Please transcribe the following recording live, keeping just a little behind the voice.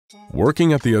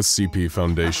Working at the SCP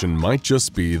Foundation might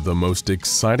just be the most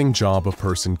exciting job a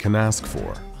person can ask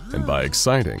for. And by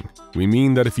exciting, we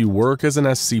mean that if you work as an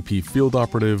SCP field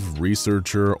operative,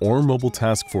 researcher, or mobile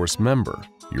task force member,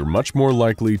 you're much more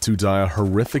likely to die a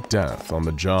horrific death on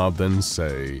the job than,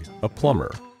 say, a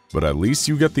plumber. But at least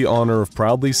you get the honor of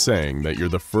proudly saying that you're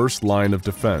the first line of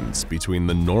defense between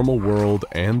the normal world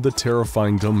and the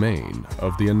terrifying domain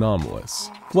of the anomalous.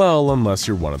 Well, unless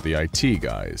you're one of the IT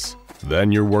guys.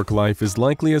 Then your work life is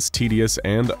likely as tedious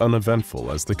and uneventful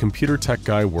as the computer tech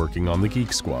guy working on the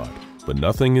Geek Squad. But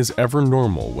nothing is ever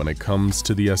normal when it comes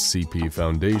to the SCP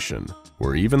Foundation,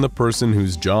 where even the person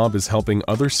whose job is helping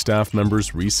other staff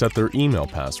members reset their email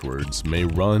passwords may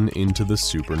run into the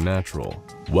supernatural.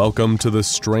 Welcome to the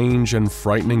strange and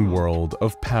frightening world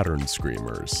of pattern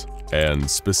screamers, and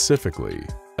specifically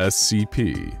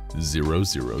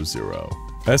SCP-000.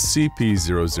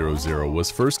 SCP-000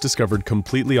 was first discovered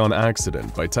completely on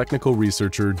accident by technical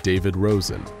researcher David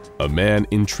Rosen, a man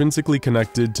intrinsically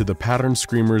connected to the pattern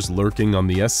screamers lurking on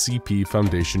the SCP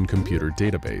Foundation computer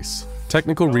database.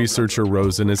 Technical researcher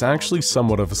Rosen is actually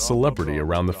somewhat of a celebrity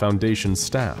around the Foundation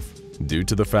staff, due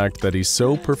to the fact that he's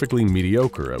so perfectly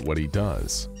mediocre at what he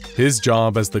does. His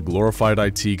job as the glorified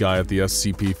IT guy at the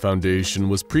SCP Foundation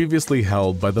was previously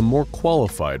held by the more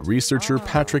qualified researcher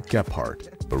Patrick Gebhardt,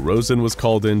 but Rosen was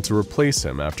called in to replace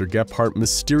him after Gebhardt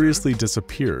mysteriously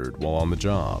disappeared while on the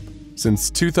job. Since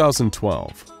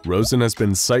 2012, Rosen has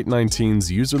been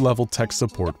Site-19's user-level tech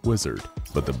support wizard,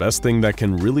 but the best thing that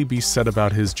can really be said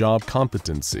about his job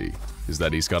competency is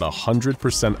that he's got a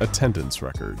 100% attendance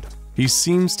record. He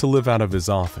seems to live out of his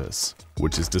office,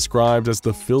 which is described as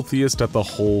the filthiest at the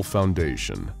whole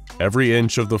Foundation. Every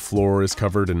inch of the floor is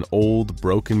covered in old,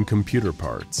 broken computer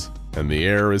parts, and the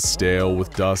air is stale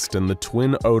with dust and the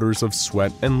twin odors of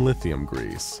sweat and lithium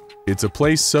grease. It's a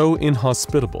place so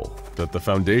inhospitable that the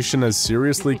Foundation has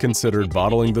seriously considered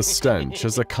bottling the stench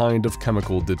as a kind of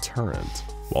chemical deterrent.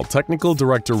 While Technical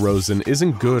Director Rosen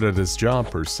isn't good at his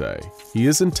job per se, he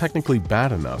isn't technically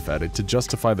bad enough at it to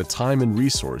justify the time and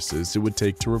resources it would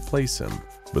take to replace him.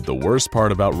 But the worst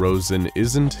part about Rosen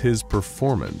isn't his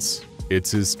performance,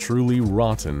 it's his truly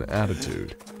rotten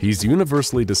attitude. He's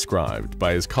universally described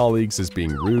by his colleagues as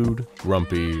being rude,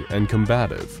 grumpy, and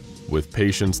combative, with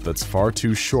patience that's far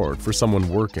too short for someone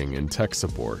working in tech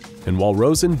support. And while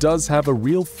Rosen does have a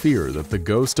real fear that the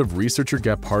ghost of researcher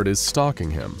Gebhardt is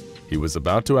stalking him, he was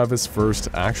about to have his first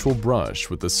actual brush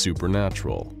with the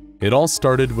supernatural. It all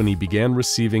started when he began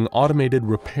receiving automated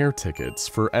repair tickets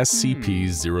for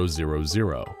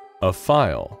SCP-000, a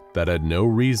file that had no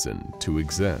reason to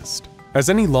exist. As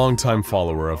any longtime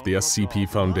follower of the SCP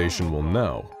Foundation will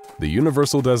know, the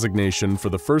universal designation for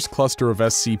the first cluster of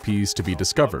SCPs to be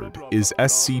discovered is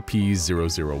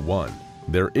SCP-001.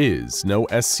 There is no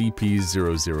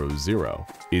SCP-000.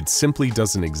 It simply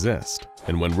doesn't exist.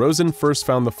 And when Rosen first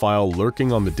found the file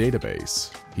lurking on the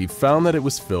database, he found that it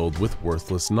was filled with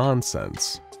worthless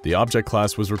nonsense. The object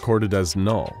class was recorded as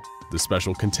null. The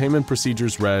special containment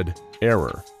procedures read,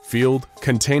 error, field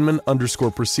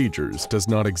containment_procedures does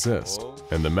not exist.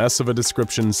 And the mess of a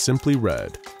description simply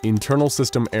read, internal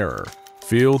system error,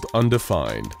 field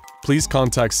undefined. Please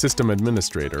contact system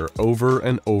administrator over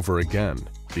and over again,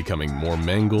 becoming more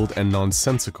mangled and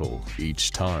nonsensical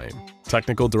each time.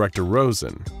 Technical Director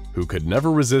Rosen, who could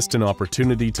never resist an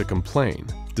opportunity to complain,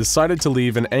 decided to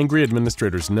leave an angry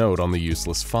administrator's note on the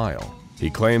useless file.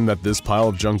 He claimed that this pile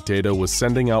of junk data was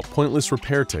sending out pointless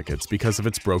repair tickets because of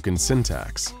its broken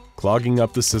syntax, clogging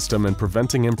up the system and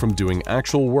preventing him from doing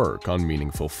actual work on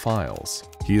meaningful files.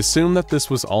 He assumed that this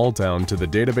was all down to the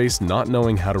database not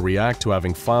knowing how to react to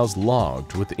having files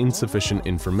logged with insufficient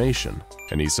information,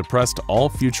 and he suppressed all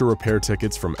future repair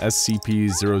tickets from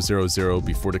SCP-000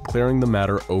 before declaring the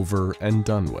matter over and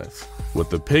done with. What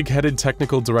the pig-headed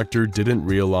technical director didn't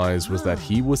realize was that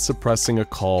he was suppressing a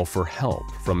call for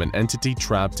help from an entity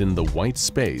trapped in the white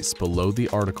space below the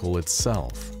article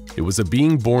itself. It was a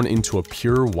being born into a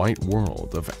pure white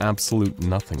world of absolute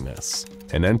nothingness,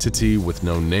 an entity with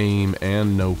no name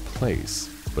and no place,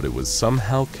 but it was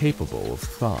somehow capable of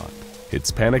thought. Its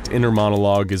panicked inner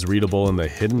monologue is readable in the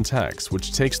hidden text,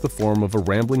 which takes the form of a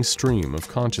rambling stream of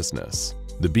consciousness.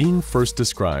 The being first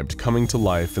described coming to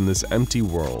life in this empty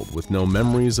world with no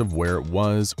memories of where it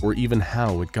was or even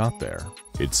how it got there.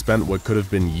 It spent what could have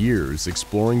been years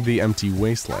exploring the empty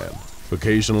wasteland.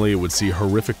 Occasionally, it would see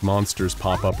horrific monsters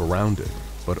pop up around it,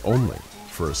 but only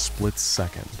for a split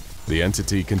second. The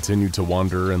entity continued to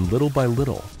wander, and little by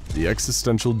little, the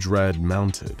existential dread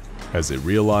mounted, as it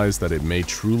realized that it may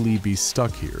truly be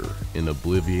stuck here in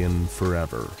oblivion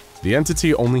forever. The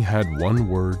entity only had one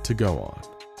word to go on: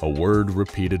 a word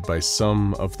repeated by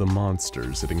some of the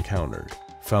monsters it encountered.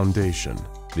 Foundation.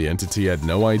 The entity had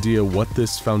no idea what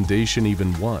this Foundation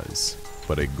even was,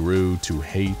 but it grew to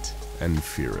hate and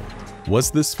fear it.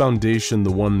 Was this Foundation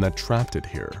the one that trapped it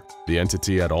here? The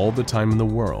entity had all the time in the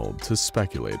world to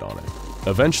speculate on it.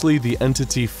 Eventually, the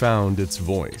entity found its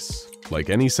voice. Like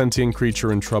any sentient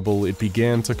creature in trouble, it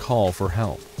began to call for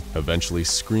help, eventually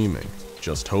screaming,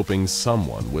 just hoping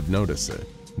someone would notice it.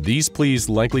 These pleas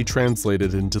likely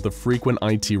translated into the frequent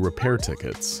IT repair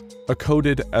tickets, a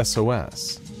coded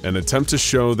SOS, an attempt to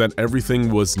show that everything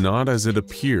was not as it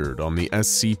appeared on the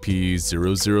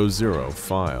SCP-000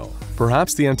 file.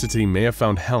 Perhaps the entity may have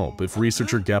found help if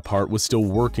researcher Gephardt was still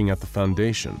working at the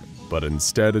Foundation, but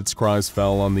instead its cries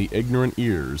fell on the ignorant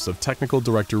ears of Technical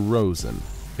Director Rosen.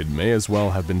 It may as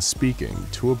well have been speaking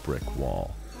to a brick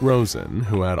wall. Rosen,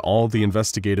 who had all the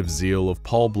investigative zeal of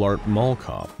Paul Blart Mall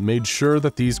Cop, made sure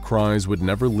that these cries would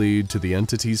never lead to the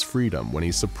entity's freedom when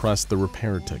he suppressed the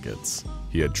repair tickets.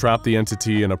 He had trapped the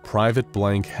entity in a private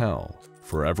blank hell,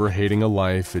 forever hating a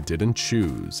life it didn't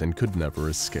choose and could never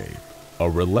escape. A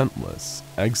relentless,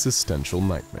 existential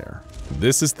nightmare.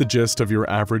 This is the gist of your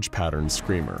average pattern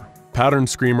screamer. Pattern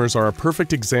screamers are a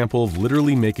perfect example of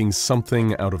literally making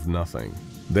something out of nothing.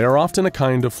 They are often a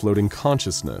kind of floating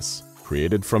consciousness,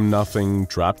 created from nothing,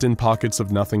 trapped in pockets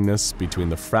of nothingness between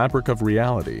the fabric of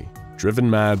reality, driven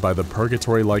mad by the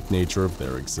purgatory-like nature of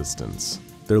their existence.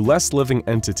 They're less living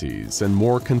entities and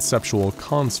more conceptual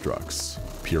constructs,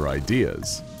 pure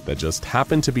ideas, that just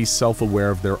happen to be self-aware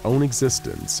of their own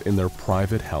existence in their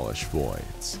private hellish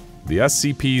voids. The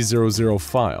SCP-000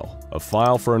 file, a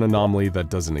file for an anomaly that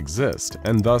doesn't exist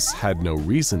and thus had no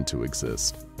reason to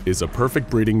exist, is a perfect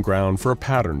breeding ground for a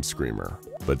pattern screamer.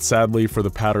 But sadly for the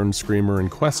pattern screamer in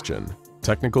question,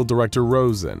 Technical Director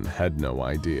Rosen had no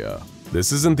idea.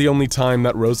 This isn't the only time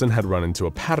that Rosen had run into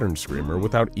a pattern screamer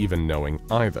without even knowing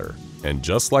either. And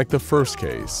just like the first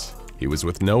case, he was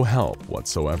with no help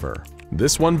whatsoever.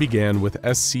 This one began with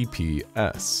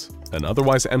SCP-S, an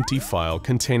otherwise empty file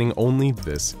containing only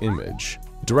this image.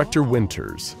 Director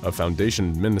Winters, a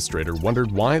Foundation administrator,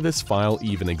 wondered why this file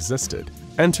even existed.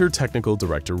 Enter Technical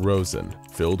Director Rosen,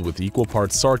 filled with equal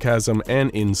parts sarcasm and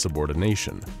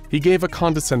insubordination. He gave a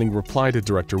condescending reply to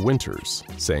Director Winters,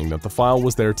 saying that the file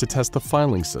was there to test the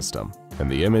filing system, and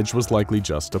the image was likely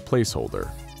just a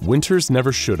placeholder. Winters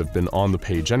never should have been on the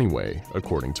page anyway,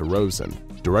 according to Rosen.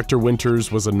 Director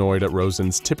Winters was annoyed at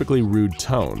Rosen's typically rude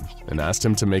tone and asked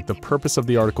him to make the purpose of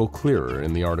the article clearer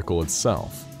in the article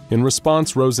itself. In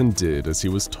response, Rosen did as he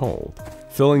was told,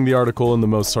 filling the article in the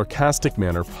most sarcastic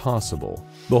manner possible.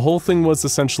 The whole thing was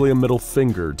essentially a middle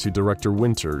finger to Director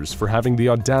Winters for having the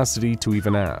audacity to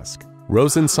even ask.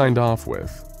 Rosen signed off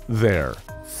with, "There,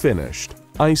 finished.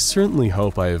 I certainly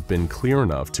hope I have been clear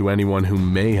enough to anyone who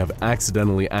may have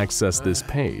accidentally accessed this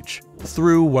page,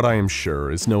 through what I am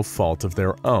sure is no fault of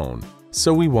their own,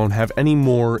 so we won't have any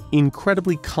more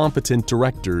incredibly competent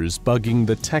directors bugging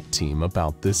the tech team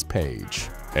about this page."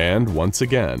 And once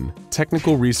again,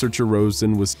 technical researcher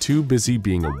Rosen was too busy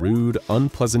being a rude,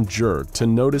 unpleasant jerk to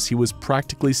notice he was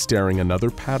practically staring another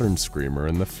pattern screamer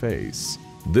in the face.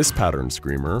 This pattern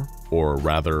screamer, or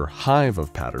rather hive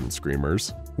of pattern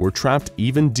screamers, were trapped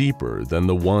even deeper than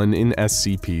the one in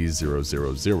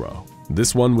SCP-000.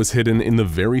 This one was hidden in the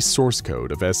very source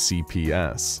code of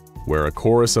SCP-S, where a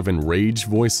chorus of enraged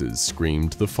voices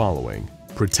screamed the following: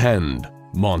 "Pretend,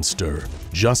 monster,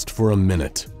 just for a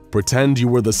minute. Pretend you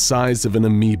were the size of an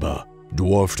amoeba,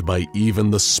 dwarfed by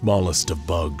even the smallest of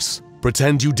bugs.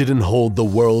 Pretend you didn't hold the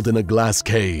world in a glass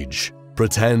cage.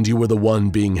 Pretend you were the one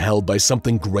being held by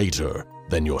something greater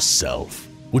than yourself.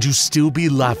 Would you still be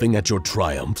laughing at your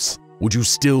triumphs? Would you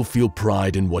still feel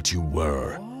pride in what you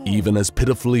were, even as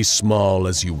pitifully small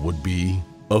as you would be?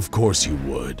 Of course you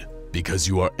would, because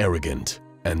you are arrogant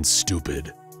and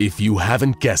stupid. If you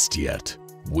haven't guessed yet,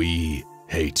 we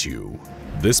hate you."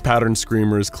 This pattern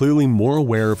screamer is clearly more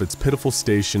aware of its pitiful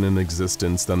station in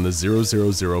existence than the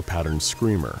 000 pattern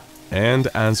screamer, and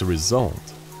as a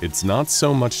result, it's not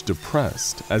so much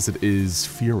depressed as it is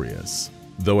furious.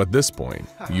 Though at this point,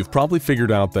 you've probably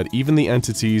figured out that even the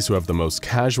entities who have the most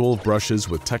casual brushes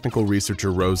with technical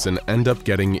researcher Rosen end up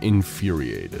getting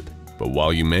infuriated. But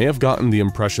while you may have gotten the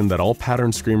impression that all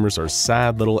pattern screamers are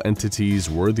sad little entities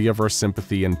worthy of our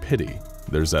sympathy and pity,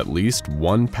 there's at least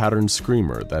one pattern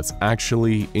screamer that's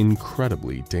actually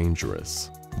incredibly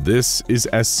dangerous. This is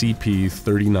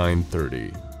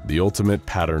SCP-3930, the ultimate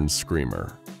pattern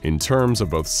screamer, in terms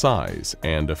of both size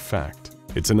and effect.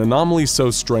 It's an anomaly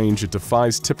so strange it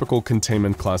defies typical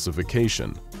containment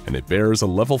classification, and it bears a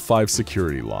level 5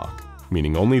 security lock.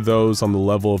 meaning only those on the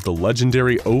level of the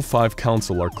legendary O5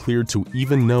 Council are cleared to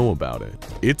even know about it.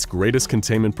 Its greatest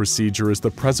containment procedure is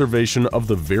the preservation of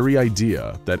the very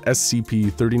idea that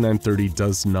SCP-3930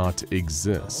 does not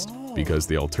exist, because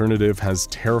the alternative has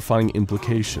terrifying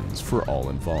implications for all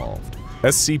involved.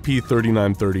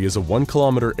 SCP-3930 is a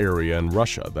 1-kilometer area in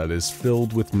Russia that is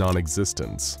filled with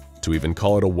non-existence. To even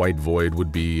call it a white void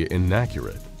would be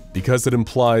inaccurate, because it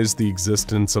implies the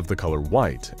existence of the color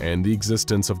white and the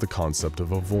existence of the concept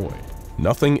of a void.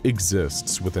 Nothing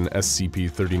exists within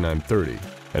SCP-3930,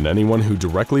 and anyone who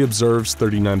directly observes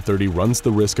 3930 runs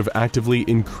the risk of actively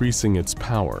increasing its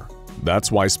power.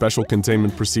 That's why special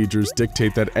containment procedures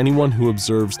dictate that anyone who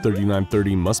observes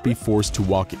 3930 must be forced to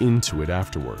walk into it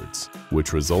afterwards,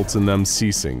 which results in them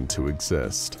ceasing to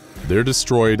exist. They're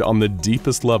destroyed on the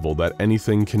deepest level that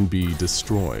anything can be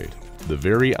destroyed. The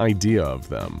very idea of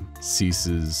them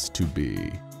ceases to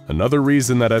be. Another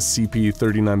reason that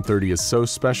SCP-3930 is so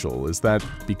special is that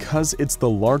because it's the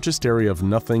largest area of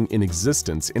nothing in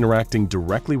existence interacting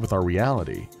directly with our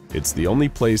reality, it's the only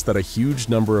place that a huge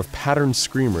number of pattern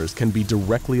screamers can be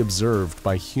directly observed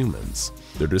by humans.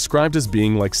 They're described as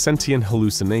being like sentient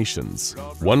hallucinations.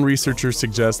 One researcher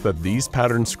suggests that these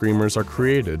pattern screamers are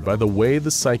created by the way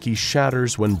the psyche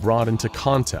shatters when brought into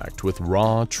contact with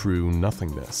raw, true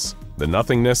nothingness. The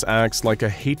nothingness acts like a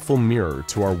hateful mirror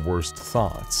to our worst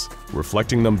thoughts,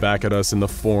 reflecting them back at us in the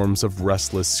forms of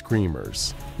restless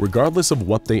screamers. Regardless of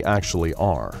what they actually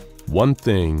are, one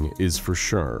thing is for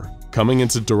sure. Coming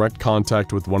into direct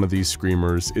contact with one of these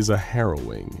screamers is a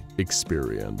harrowing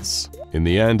experience. In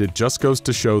the end, it just goes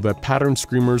to show that pattern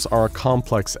screamers are a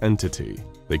complex entity.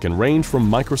 They can range from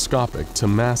microscopic to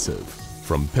massive,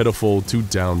 from pitiful to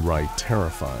downright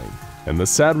terrifying. And the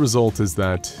sad result is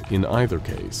that, in either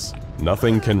case,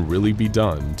 nothing can really be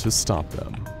done to stop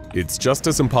them. It's just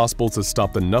as impossible to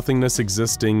stop the nothingness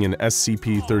existing in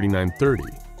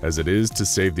SCP-3930 as it is to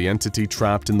save the entity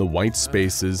trapped in the white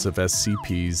spaces of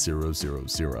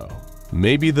SCP-000.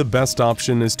 Maybe the best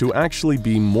option is to actually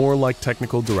be more like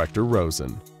Technical Director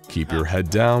Rosen. Keep your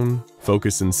head down,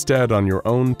 focus instead on your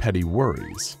own petty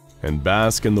worries, and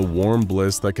bask in the warm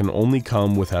bliss that can only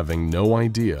come with having no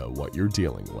idea what you're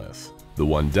dealing with. The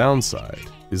one downside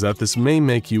is that this may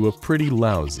make you a pretty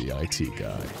lousy IT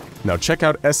guy. Now check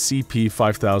out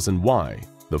SCP-5000-Y,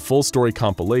 the full story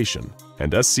compilation,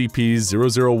 and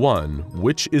SCP-001,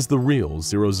 Which is the Real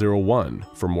 001,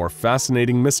 for more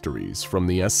fascinating mysteries from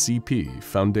the SCP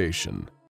Foundation.